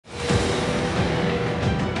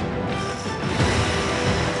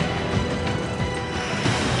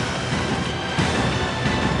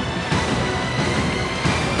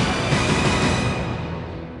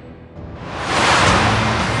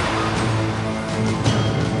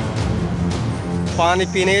पानी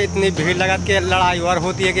पीने इतनी भीड़ लगा के लड़ाई और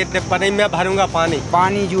होती है कि डिब्बा नहीं मैं भरूंगा पानी।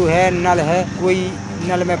 पानी जो है नल है, कोई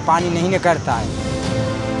नल में पानी नहीं निकलता है।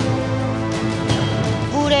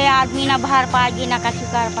 पूरे आदमी ना भर पाएगी ना कछु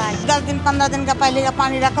कर पाएगी। 10 दिन 15 दिन का पहले का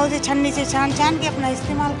पानी रखा उसे छन्नी से छान छान के अपना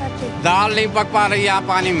इस्तेमाल करते। दाल नहीं पक पा रही है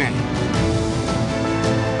पानी में।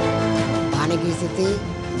 पानी की स्थिति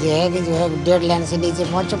ये है कि जो है डेड लाइन से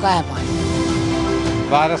नीचे पहुंच चुका है पानी।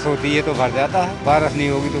 बारिश होती है तो भर जाता है, बारिश नहीं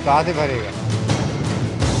होगी तो कहाँ से भरेगा।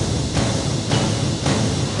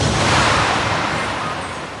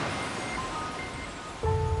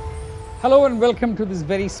 Hello and welcome to this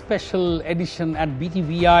very special edition at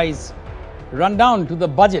BTVI's Rundown to the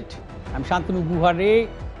Budget. I'm Shantanu Guhare.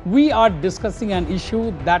 We are discussing an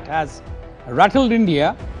issue that has rattled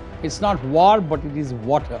India. It's not war, but it is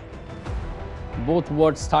water. Both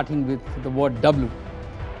words starting with the word W.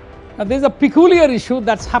 Now, there's a peculiar issue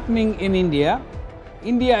that's happening in India.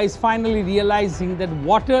 India is finally realizing that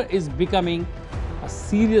water is becoming a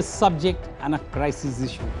serious subject and a crisis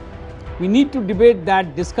issue. We need to debate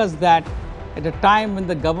that, discuss that at a time when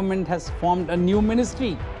the government has formed a new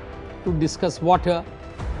ministry to discuss water,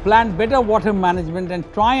 plan better water management and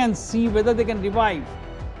try and see whether they can revive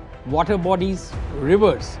water bodies,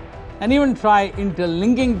 rivers, and even try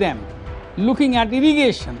interlinking them, looking at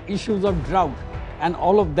irrigation, issues of drought and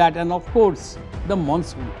all of that, and of course the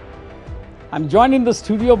monsoon. I'm joined in the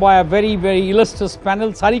studio by a very illustrious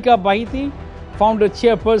panel. Sarika Bahiti, founder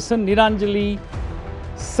chairperson, Niranjali,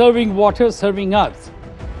 serving water, serving earth.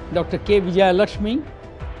 Dr. K. Vijaya Laksmi,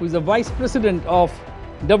 who is the Vice President of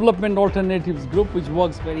Development Alternatives Group, which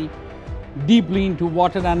works very deeply into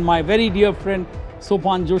water, and my very dear friend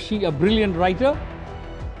Sopan Joshi, a brilliant writer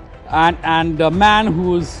and a man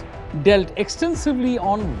who has dealt extensively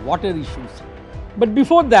on water issues. But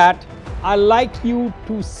before that, I'd like you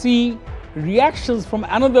to see reactions from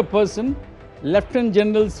another person, Lieutenant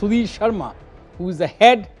General Sudhir Sharma, who is the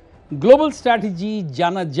head Global Strategy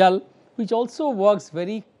Jana Jal, which also works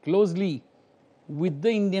very closely with the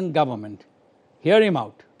Indian government. Hear him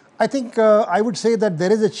out. I think I would say that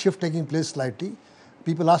there is a shift taking place slightly.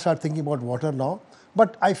 People are start thinking about water now,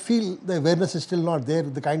 but I feel the awareness is still not there,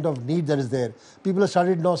 the kind of need that is there. People have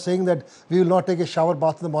started now saying that we will not take a shower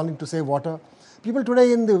bath in the morning to save water. People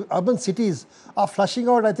today in the urban cities are flushing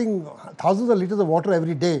out, I think, thousands of liters of water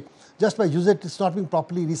every day just by using it. It's not being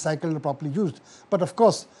properly recycled or properly used. But of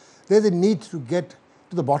course, there's a need to get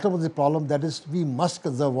to the bottom of the problem. That is, we must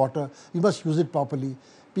conserve water. We must use it properly.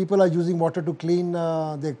 People are using water to clean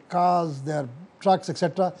their cars, their trucks,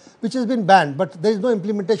 etc., which has been banned. But there is no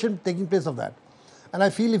implementation taking place of that. And I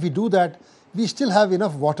feel if we do that, we still have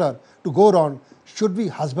enough water to go around. Should we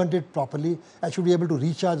husband it properly and should be able to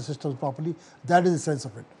recharge the systems properly? That is the sense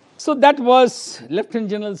of it. So that was Lieutenant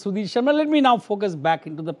General Sudhir Sharma. Let me now focus back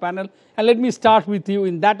into the panel and let me start with you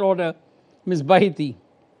in that order, Ms. Bahiti.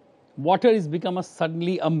 Water has become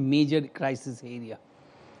suddenly a major crisis area.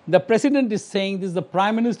 The President is saying this, the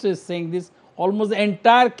Prime Minister is saying this, almost the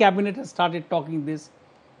entire cabinet has started talking this.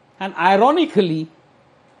 And ironically,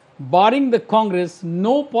 barring the Congress,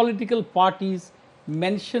 no political parties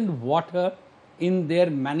mentioned water in their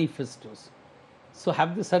manifestos. So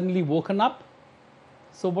have they suddenly woken up?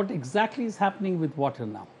 So what exactly is happening with water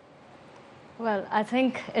now? Well, I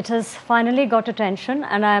think it has finally got attention,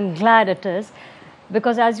 and I am glad it is,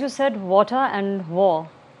 because as you said, water and war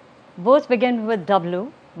both begin with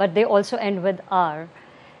W, but they also end with R,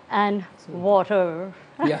 and water,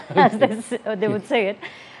 yeah, as they would say it.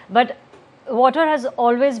 But water has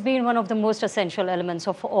always been one of the most essential elements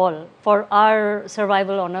of all for our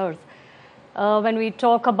survival on Earth. When we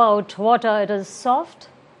talk about water, it is soft,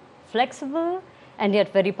 flexible, and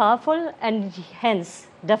yet very powerful, and hence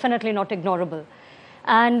definitely not ignorable.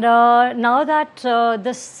 And now that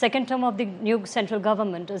this second term of the new central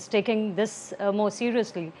government is taking this more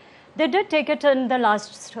seriously, they did take it in the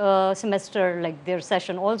last semester, like their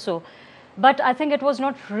session also, but I think it was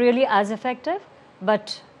not really as effective.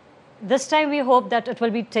 But this time we hope that it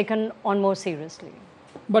will be taken on more seriously.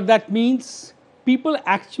 But that means people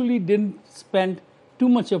actually didn't spend too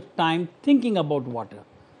much of time thinking about water.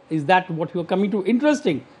 Is that what you are coming to?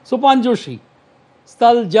 Interesting. Sopan Joshi,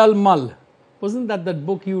 Stal Jal Mal. Wasn't that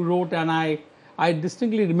book you wrote? And I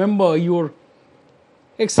distinctly remember your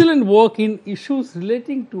excellent work in issues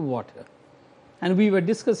relating to water. And we were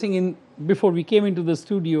discussing before we came into the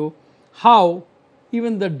studio how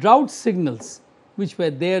even the drought signals which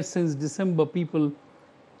were there since December, people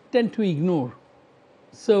tend to ignore.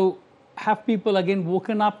 So have people again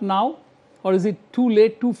woken up now, or is it too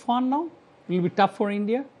late, too far now? It will be tough for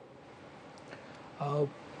India?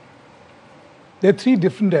 There are three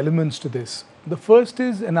different elements to this. The first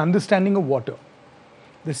is an understanding of water.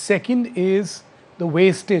 The second is the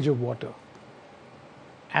wastage of water.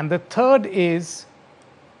 And the third is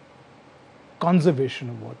conservation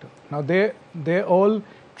of water. Now, they're all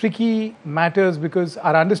tricky matters because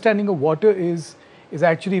our understanding of water is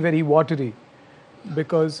actually very watery,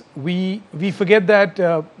 because we forget that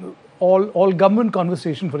all government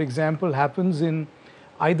conversation, for example, happens in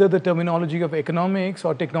either the terminology of economics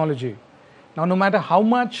or technology. Now, no matter how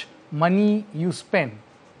much money you spend,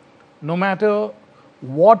 no matter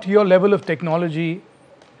what your level of technology,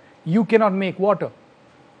 you cannot make water.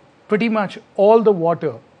 Pretty much all the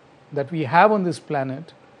water that we have on this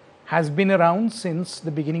planet has been around since the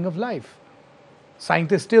beginning of life.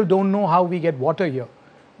 Scientists still don't know how we get water here.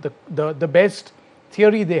 The best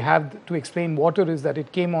theory they have to explain water is that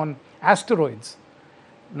it came on asteroids.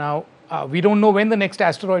 Now, we don't know when the next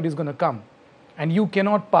asteroid is going to come, and you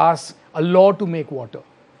cannot pass a law to make water.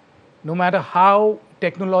 No matter how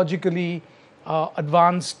technologically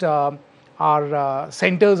advanced our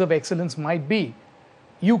centers of excellence might be,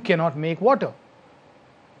 you cannot make water,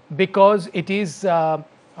 because it is the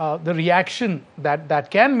reaction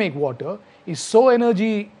that can make water is so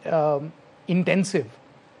energy intensive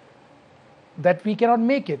that we cannot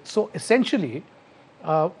make it. So essentially,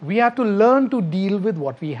 we have to learn to deal with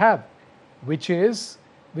what we have, which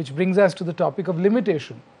brings us to the topic of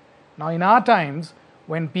limitation. Now, in our times,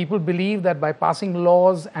 when people believe that by passing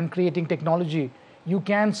laws and creating technology, you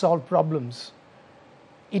can solve problems,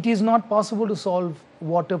 it is not possible to solve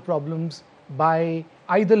water problems by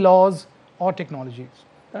either laws or technologies.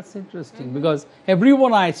 That's interesting, because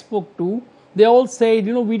everyone I spoke to, they all said,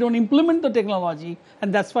 we don't implement the technology,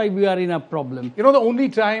 and that's why we are in a problem. The only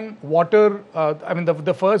time water,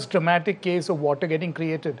 the first dramatic case of water getting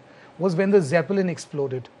created was when the Zeppelin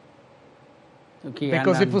exploded. Okay,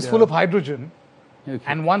 because it was full of hydrogen, okay.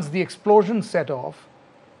 And once the explosion set off,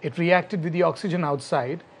 it reacted with the oxygen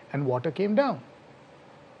outside and water came down.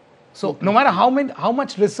 So okay. No matter how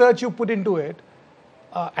much research you put into it,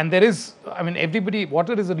 and there is,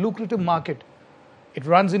 water is a lucrative market. It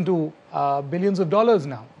runs into billions of dollars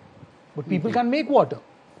now, but people can't make water.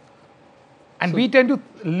 And we tend to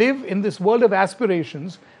live in this world of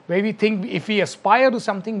aspirations where we think if we aspire to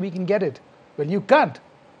something, we can get it. Well, you can't.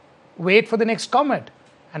 Wait for the next comet.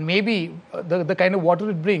 And maybe the kind of water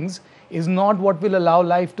it brings is not what will allow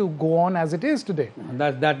life to go on as it is today.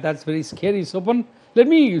 That's very scary, Sopan. Let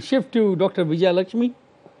me shift to Dr. Vijaya Laksmi.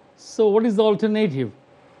 So what is the alternative?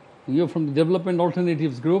 You're from the Development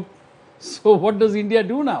Alternatives Group. So what does India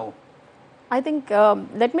do now? I think,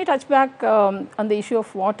 let me touch back on the issue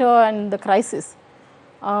of water and the crisis.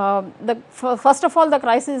 First of all, the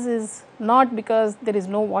crisis is not because there is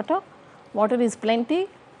no water. Water is plenty.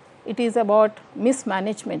 It is about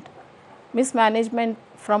mismanagement. Mismanagement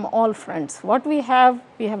from all fronts. What we have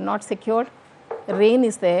not secured. Rain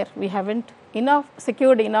is there. We haven't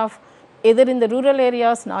secured enough, either in the rural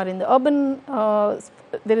areas nor in the urban.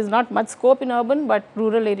 There is not much scope in urban, but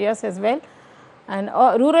rural areas as well. And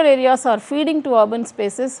rural areas are feeding to urban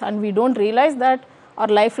spaces, and we don't realize that our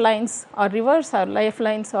lifelines are rivers, our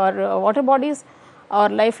lifelines are water bodies, our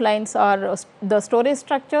lifelines are the storage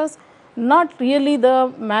structures, not really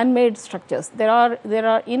the man-made structures. There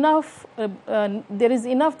is enough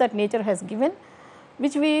that nature has given,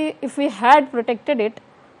 which if we had protected it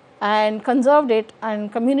and conserved it,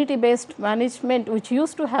 and community-based management, which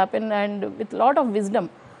used to happen, and with a lot of wisdom.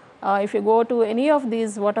 If you go to any of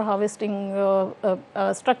these water harvesting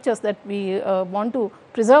structures that we want to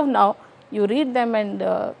preserve now, you read them, and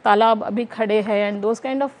Talab Abhi Khade Hai and those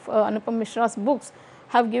kind of Anupam Mishra's books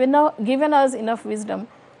have given us enough wisdom.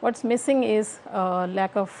 What's missing is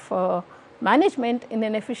lack of management in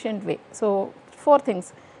an efficient way. So 4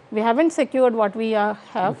 things. We haven't secured what we have.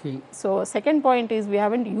 Okay. So second point is we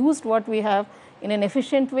haven't used what we have in an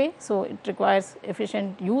efficient way. So it requires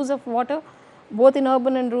efficient use of water, both in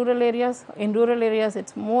urban and rural areas. In rural areas,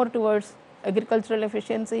 it's more towards agricultural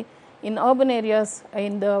efficiency. In urban areas,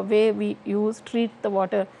 in the way we treat the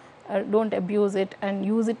water, don't abuse it, and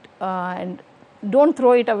use it, and don't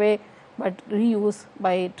throw it away, but reuse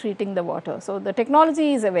by treating the water. So the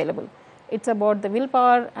technology is available. It's about the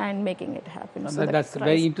willpower and making it happen. So that's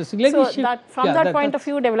very interesting. From that point of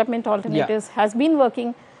view, Development Alternatives has been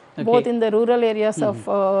working both in the rural areas of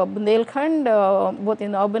Bundelkhand, both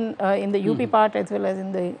in urban, in the UP part as well as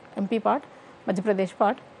in the MP part, Madhya Pradesh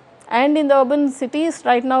part. And in the urban cities,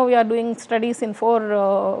 right now we are doing studies in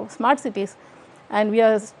 4 smart cities, and we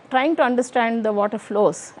are trying to understand the water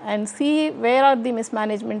flows and see where are the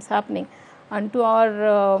mismanagements happening. And to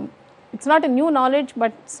our it's not a new knowledge,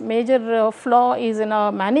 but major flaw is in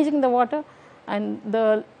managing the water and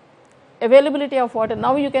the availability of water.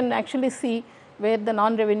 Now you can actually see where the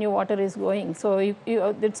non-revenue water is going. So,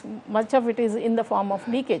 it's much of it is in the form of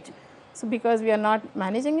leakage. So, because we are not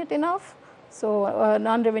managing it enough, so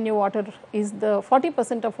non-revenue water is the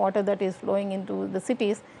 40% of water that is flowing into the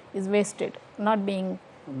cities is wasted, not being.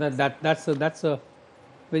 That's a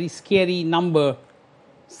very scary number.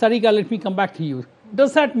 Sarika, let me come back to you.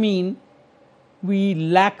 Does that mean we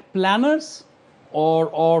lack planners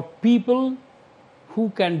or people who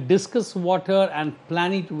can discuss water and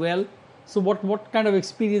plan it well? So what kind of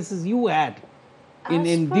experiences you had in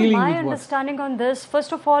dealing with my water? understanding on this,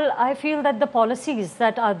 first of all, I feel that the policies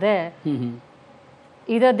that are there,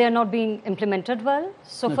 either they are not being implemented well.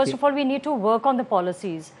 So first of all, we need to work on the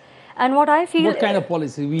policies. And what I feel... What kind of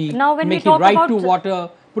policy? We now when make we talk it right about to water,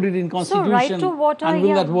 put it in constitution, so right to water, and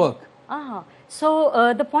will that work?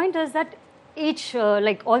 So the point is that each,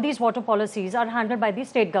 like all these water policies are handled by the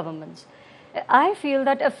state governments. I feel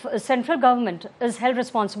that if central government is held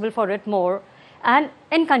responsible for it more and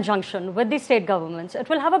in conjunction with the state governments, it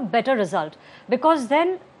will have a better result, because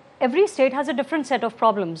then every state has a different set of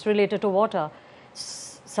problems related to water.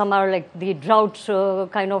 Some are like the drought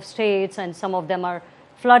kind of states, and some of them are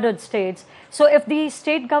flooded states. So if the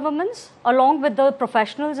state governments, along with the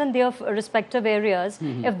professionals in their respective areas,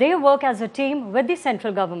 if they work as a team with the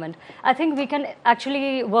central government, I think we can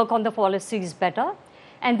actually work on the policies better,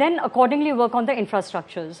 and then accordingly work on the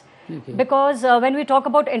infrastructures. Because when we talk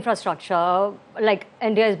about infrastructure, like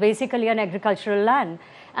India is basically an agricultural land,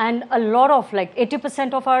 and a lot of, like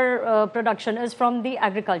 80% of our production is from the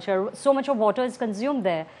agriculture. So much of water is consumed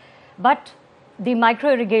there. But the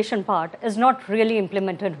micro irrigation part is not really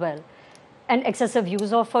implemented well. And excessive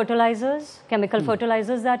use of fertilizers, chemical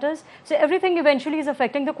fertilizers that is. So everything eventually is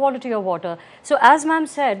affecting the quality of water. So as ma'am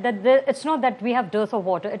said, that it's not that we have dearth of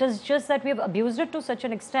water, it is just that we have abused it to such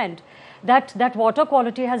an extent that water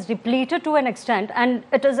quality has depleted to an extent, and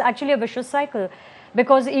it is actually a vicious cycle.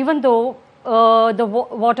 Because even though the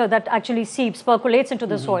water that actually seeps, percolates into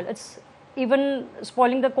the soil, it's even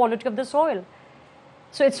spoiling the quality of the soil.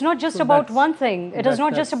 So it's not just about one thing. It is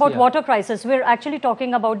not just about water crisis. We're actually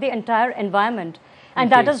talking about the entire environment.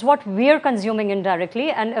 And that is what we're consuming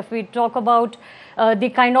indirectly. And if we talk about the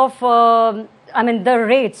kind of, the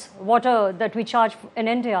rates, water that we charge in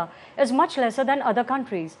India is much lesser than other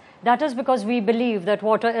countries. That is because we believe that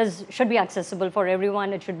water should be accessible for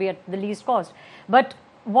everyone. It should be at the least cost. But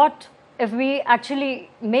what if we actually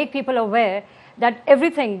make people aware that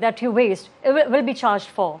everything that you waste will be charged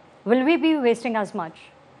for? Will we be wasting as much?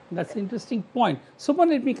 That's an interesting point. Suman,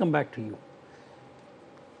 let me come back to you.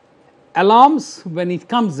 Alarms, when it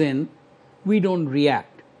comes in, we don't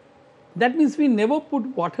react. That means we never put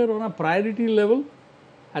water on a priority level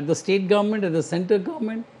at the state government, at the center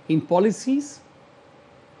government, in policies.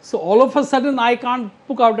 So all of a sudden, I can't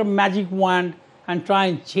put out a magic wand and try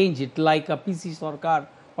and change it like a PC Sarkar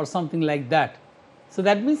or something like that. So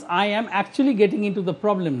that means I am actually getting into the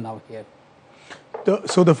problem now here.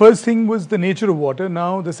 So the first thing was the nature of water.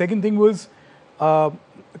 Now the second thing was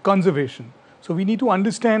conservation. So we need to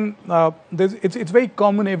understand, it's very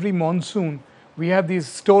common every monsoon. We have these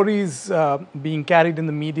stories being carried in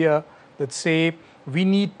the media that say we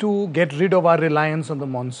need to get rid of our reliance on the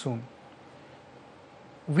monsoon.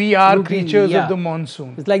 We are creatures of the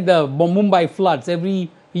monsoon. It's like the Mumbai floods.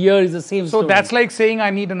 Every year is the same story. So that's like saying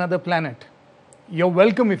I need another planet. You're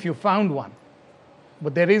welcome if you found one.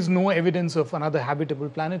 But there is no evidence of another habitable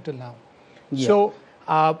planet till now. So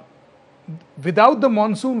without the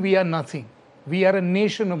monsoon, we are nothing. We are a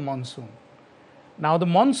nation of monsoon. Now the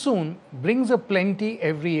monsoon brings a plenty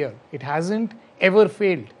every year. It hasn't ever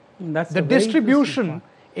failed. The distribution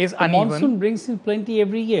is uneven. The monsoon brings in plenty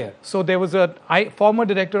every year. So there was a former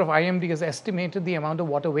director of IMD has estimated the amount of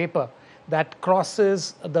water vapor that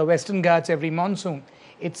crosses the Western Ghats every monsoon.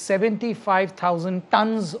 It's 75,000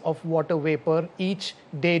 tons of water vapor each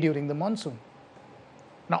day during the monsoon.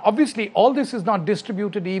 Now, obviously, all this is not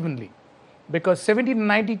distributed evenly because 70 to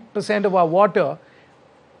 90% of our water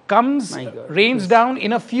rains down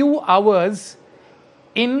in a few hours,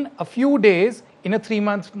 in a few days, in a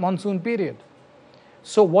 3-month monsoon period.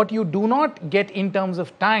 So what you do not get in terms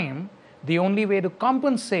of time, the only way to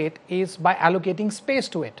compensate is by allocating space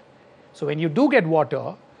to it. So when you do get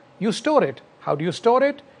water, you store it. How do you store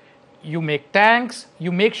it? You make tanks,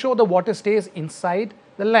 you make sure the water stays inside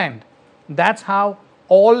the land. That's how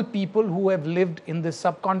all people who have lived in this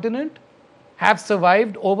subcontinent have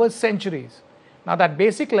survived over centuries. Now that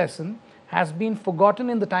basic lesson has been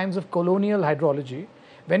forgotten in the times of colonial hydrology,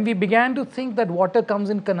 when we began to think that water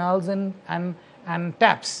comes in canals and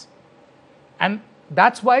taps. And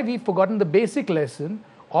that's why we've forgotten the basic lesson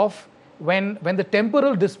of when the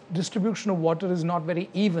temporal distribution of water is not very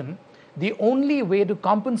even, The only way to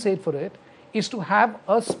compensate for it is to have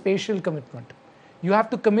a spatial commitment. You have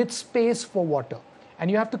to commit space for water,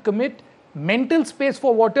 and you have to commit mental space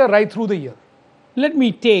for water right through the year. Let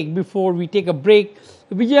me take, before we take a break,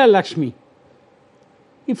 Vijaya Laksmi.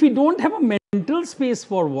 If we don't have a mental space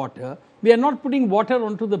for water, we are not putting water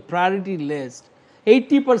onto the priority list.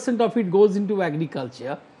 80% of it goes into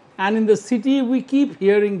agriculture, and in the city we keep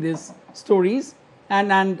hearing these stories,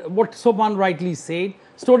 and what Sopan rightly said,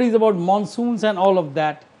 stories about monsoons and all of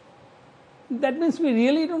that. That means we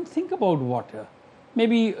really don't think about water.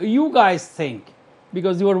 Maybe you guys think,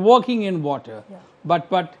 because you are working in water. Yeah.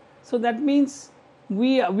 But so that means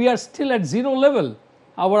we are still at zero level.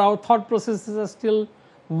 Our thought processes are still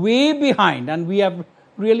way behind, and we have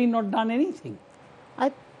really not done anything.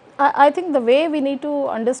 I think the way we need to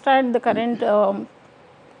understand the current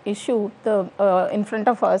issue in front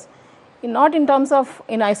of us, not in terms of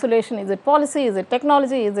in isolation. Is it policy? Is it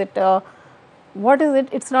technology? Is it what is it?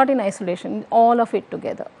 It's not in isolation. All of it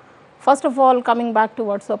together. First of all, coming back to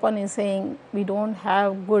what Sopan is saying, we don't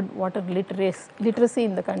have good water literacy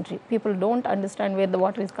in the country. People don't understand where the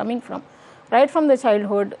water is coming from. Right from the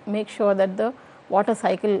childhood, make sure that the water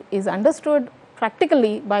cycle is understood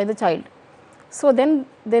practically by the child. So then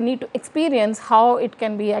they need to experience how it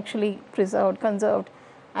can be actually preserved, conserved,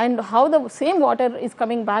 and how the same water is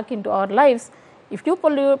coming back into our lives. If you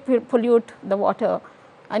pollute the water,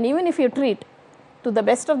 and even if you treat to the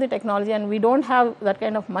best of the technology, and we don't have that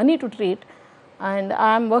kind of money to treat, and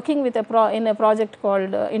I am working with in a project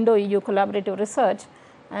called Indo-EU Collaborative Research,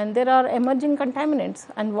 and there are emerging contaminants,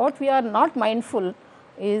 and what we are not mindful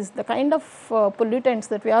is the kind of pollutants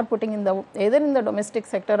that we are putting in either in the domestic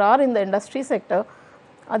sector or in the industry sector,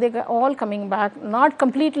 are they all coming back not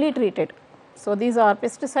completely treated. So these are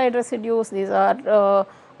pesticide residues, these are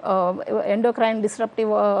endocrine disruptive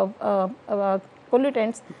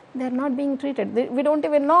pollutants. They are not being treated. We don't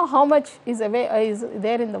even know how much is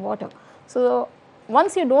there in the water. So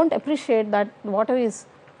once you don't appreciate that water is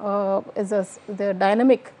the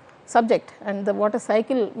dynamic subject, and the water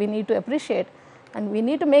cycle we need to appreciate, and we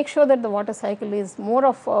need to make sure that the water cycle is more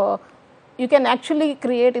of you can actually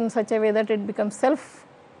create in such a way that it becomes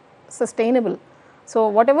self-sustainable. So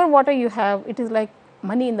whatever water you have, it is like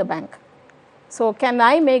money in the bank. So can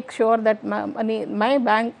I make sure that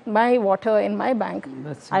my water in my bank,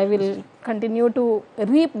 I will continue to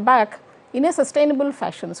reap back in a sustainable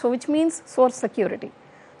fashion. So which means source security,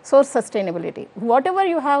 source sustainability. Whatever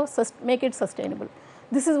you have, make it sustainable.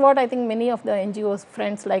 This is what I think many of the NGOs,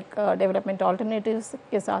 friends like Development Alternatives,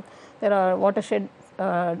 there are Watershed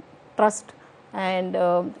Trust and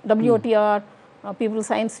WOTR, People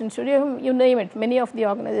Science Institute, you name it. Many of the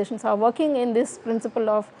organizations are working in this principle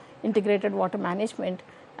of integrated water management,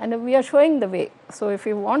 and we are showing the way. So if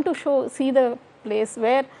you want to see the place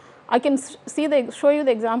where I can show you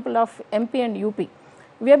the example of MP and UP.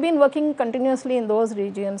 We have been working continuously in those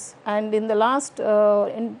regions, and in the last,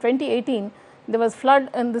 in 2018, there was flood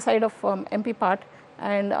on the side of MP part,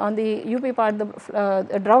 and on the UP part,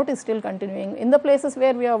 the drought is still continuing. In the places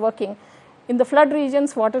where we are working, in the flood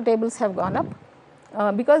regions, water tables have gone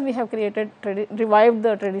up because we have revived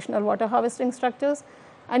the traditional water harvesting structures,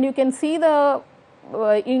 and you can see the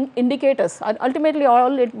indicators. Ultimately,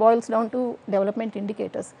 all it boils down to development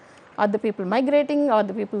indicators. Are the people migrating? Are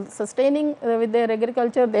the people sustaining with their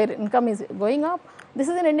agriculture? Their income is going up? This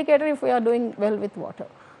is an indicator if we are doing well with water.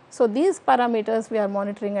 So these parameters we are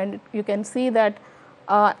monitoring, and you can see that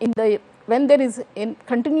when there is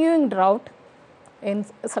continuing drought in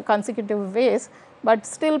consecutive ways, but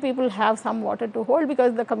still people have some water to hold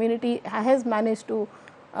because the community has managed to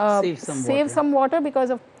save some water because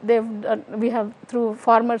of we have through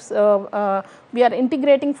farmers, we are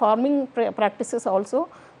integrating farming practices also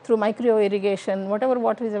through micro irrigation. Whatever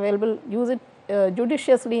water is available, use it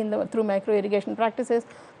judiciously through micro irrigation practices,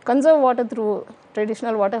 conserve water through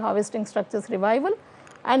traditional water harvesting structures revival,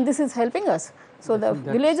 and this is helping us. So the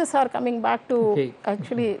villages are coming back to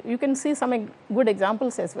actually, you can see some good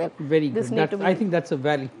examples as well. Very good. I think that's a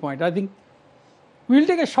valid point. I think we'll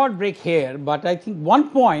take a short break here, but I think one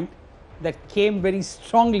point that came very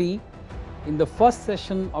strongly in the first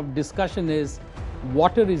session of discussion is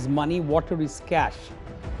water is money, water is cash.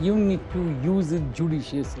 You need to use it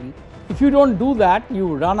judiciously. If you don't do that,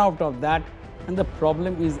 you run out of that, and the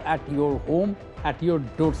problem is at your home, at your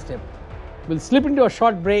doorstep. We'll slip into a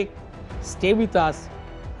short break. Stay with us,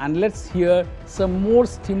 and let's hear some more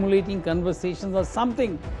stimulating conversations on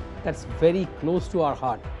something that's very close to our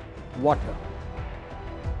heart, water.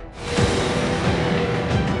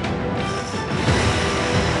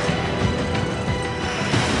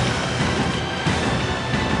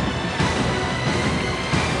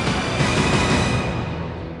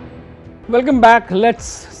 Welcome back. Let's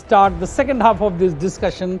start the second half of this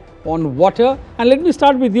discussion on water. And let me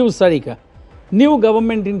start with you, Sarika. New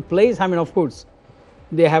government in place, I mean, of course,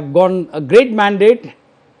 they have gone a great mandate,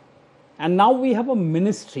 and now we have a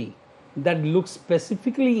ministry that looks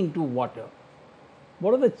specifically into water.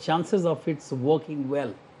 What are the chances of its working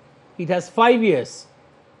well? It has 5 years.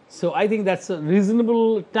 So I think that's a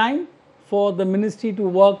reasonable time for the ministry to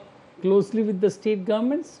work closely with the state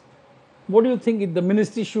governments. What do you think the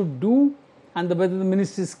ministry should do, and whether the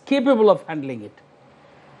ministry is capable of handling it?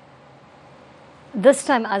 This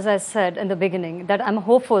time, as I said in the beginning, that I'm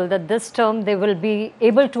hopeful that this term they will be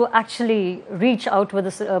able to actually reach out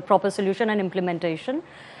with a proper solution and implementation.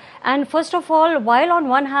 And first of all, while on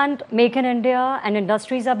one hand, Make in India and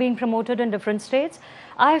industries are being promoted in different states,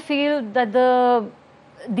 I feel that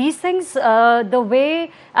these things, the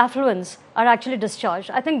way affluents are actually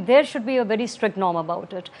discharged, I think there should be a very strict norm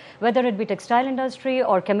about it. Whether it be textile industry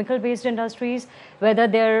or chemical-based industries, whether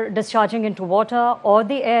they're discharging into water or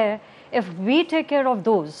the air, if we take care of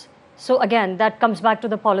those, so again, that comes back to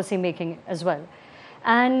the policy making as well.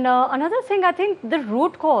 And another thing, I think the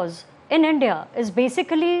root cause in India is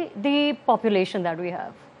basically the population that we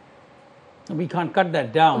have. We can't cut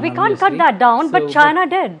that down. We can't cut that down, but China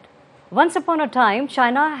did. Once upon a time,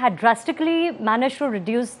 China had drastically managed to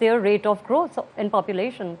reduce their rate of growth in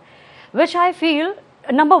population, which I feel,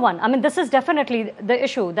 number one, I mean, this is definitely the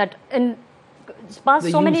issue that in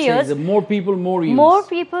past so many years, more people, more use. More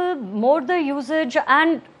people, more the usage,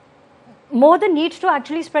 and more the need to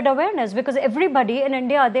actually spread awareness, because everybody in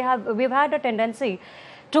India, we've had a tendency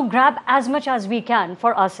to grab as much as we can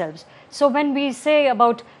for ourselves. So when we say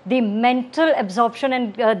about the mental absorption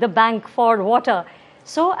and the bank for water,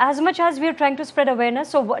 so as much as we are trying to spread awareness,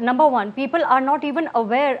 so number one, people are not even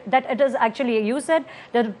aware that it is actually, you said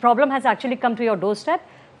the problem has actually come to your doorstep.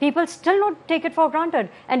 People still not take it for granted.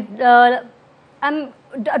 And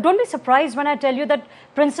don't be surprised when I tell you that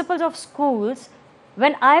principals of schools,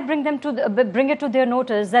 when I bring it to their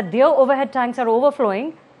notice that their overhead tanks are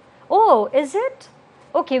overflowing, oh, is it?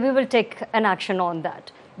 Okay, we will take an action on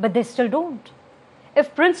that. But they still don't.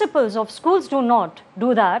 If principals of schools do not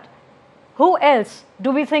do that, who else do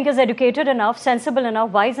we think is educated enough, sensible enough,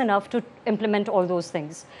 wise enough to implement all those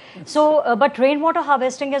things? So, but rainwater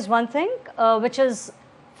harvesting is one thing which is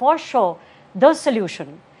for sure the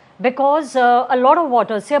solution, because a lot of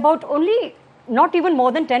water, say about only not even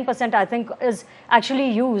more than 10%, I think, is actually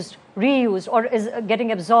used, reused, or is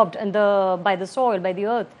getting absorbed by the soil, by the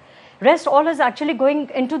earth. Rest all is actually going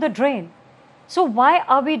into the drain. So why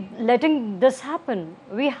are we letting this happen?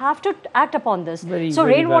 We have to act upon this. So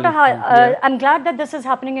rainwater, I'm glad that this is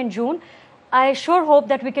happening in June. I sure hope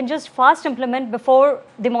that we can just fast implement before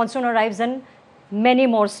the monsoon arrives in many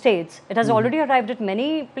more states. It has already arrived at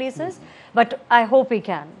many places, but I hope we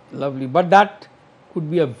can. Lovely, but that could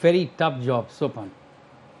be a very tough job, Sopan.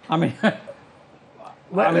 I mean,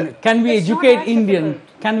 can we educate Indians?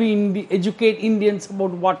 Can we educate Indians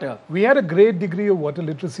about water? We had a great degree of water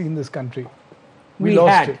literacy in this country. We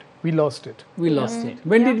lost it. We lost it.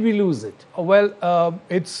 When did we lose it? Well,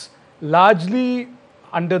 it's largely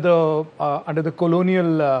under the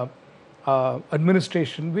colonial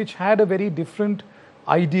administration, which had a very different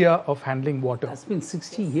idea of handling water. It's been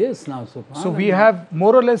 60 years now. So we have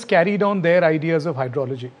more or less carried on their ideas of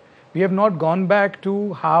hydrology. We have not gone back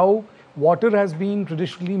to how water has been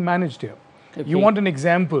traditionally managed here. Okay. You want an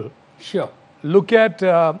example? Sure. Look at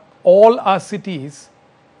all our cities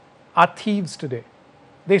are thieves today.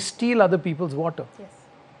 They steal other people's water. Yes.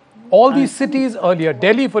 All these cities earlier,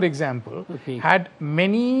 Delhi for example, had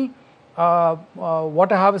many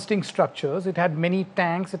water harvesting structures. It had many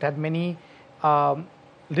tanks, it had many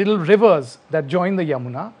little rivers that join the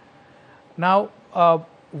Yamuna. Now,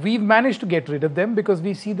 we've managed to get rid of them because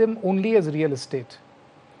we see them only as real estate.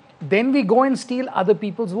 Then we go and steal other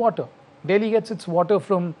people's water. Delhi gets its water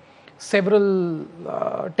from several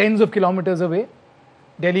tens of kilometers away.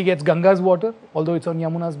 Delhi gets Ganga's water, although it's on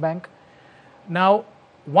Yamuna's bank. Now,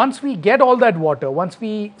 once we get all that water, once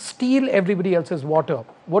we steal everybody else's water,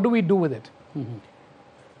 what do we do with it?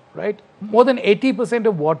 Right? More than 80%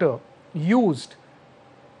 of water used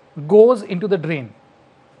goes into the drain.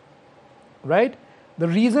 Right? The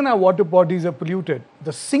reason our water bodies are polluted,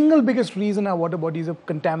 the single biggest reason our water bodies are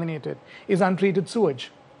contaminated is untreated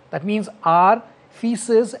sewage. That means our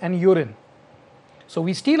feces and urine. So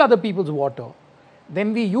we steal other people's water,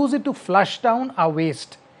 then we use it to flush down our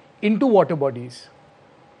waste into water bodies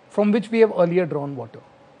from which we have earlier drawn water.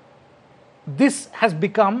 This has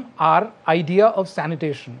become our idea of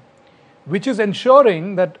sanitation, which is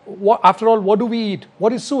ensuring that, after all, what do we eat?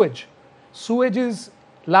 What is sewage? Sewage is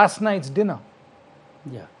last night's dinner.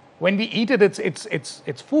 Yeah. When we eat it,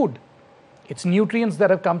 it's food. It's nutrients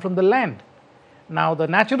that have come from the land. Now, the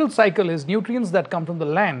natural cycle is nutrients that come from the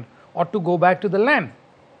land ought to go back to the land.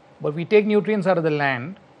 But we take nutrients out of the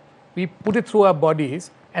land, we put it through our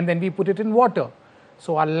bodies, and then we put it in water.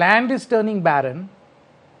 So our land is turning barren,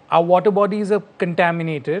 our water bodies are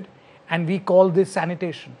contaminated, and we call this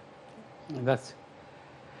sanitation. That's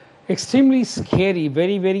extremely scary,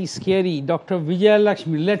 very, very scary. Dr. Vijaya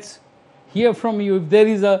Laksmi, let's hear from you if there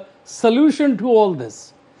is a solution to all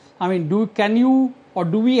this. I mean, do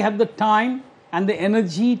we have the time and the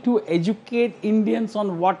energy to educate Indians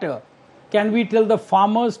on water? Can we tell the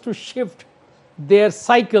farmers to shift their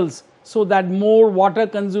cycles so that more water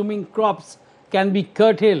consuming crops can be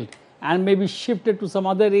curtailed and maybe shifted to some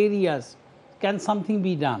other areas? Can something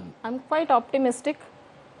be done? I'm quite optimistic,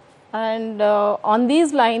 and on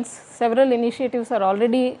these lines several initiatives are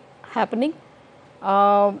already happening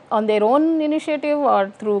on their own initiative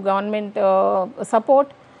or through government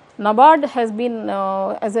support. NABARD has been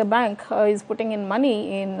as a bank is putting in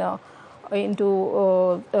money into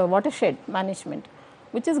watershed management,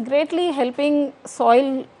 which is greatly helping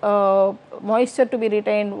soil moisture to be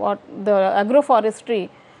retained. What the agroforestry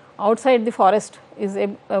outside the forest is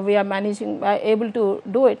we are managing able to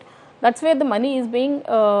do it. That's where the money is being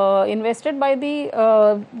invested by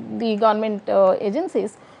the government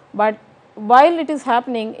agencies. But while it is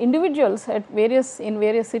happening, individuals at in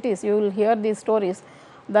various cities, you will hear these stories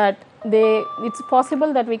that it's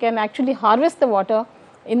possible that we can actually harvest the water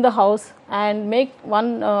in the house and make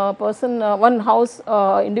one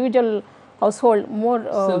individual household more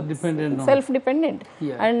self-dependent.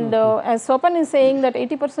 Yeah, and as Sopan is saying that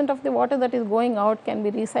 80% of the water that is going out can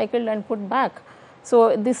be recycled and put back.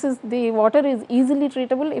 So the water is easily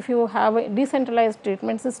treatable if you have decentralized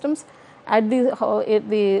treatment systems at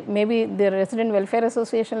maybe the resident welfare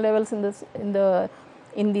association levels in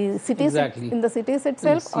the cities, exactly. in the cities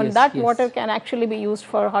itself. Yes, on yes, that yes. water can actually be used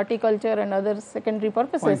for horticulture and other secondary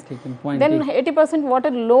purposes. Point then 80%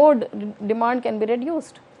 water load demand can be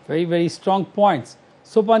reduced. Very, very strong points.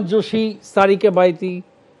 Sopan Joshi, Sarika Baiti,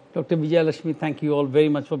 Dr. Vijaya Laksmi, thank you all very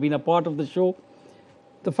much for being a part of the show.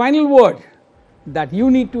 The final word, that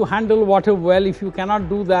you need to handle water well. If you cannot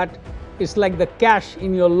do that, it's like the cash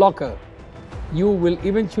in your locker. You will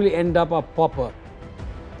eventually end up a pauper.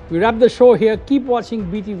 We wrap the show here. Keep watching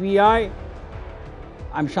BTVI.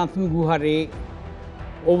 I'm Shantanu Guhare.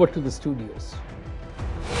 Over to the studios.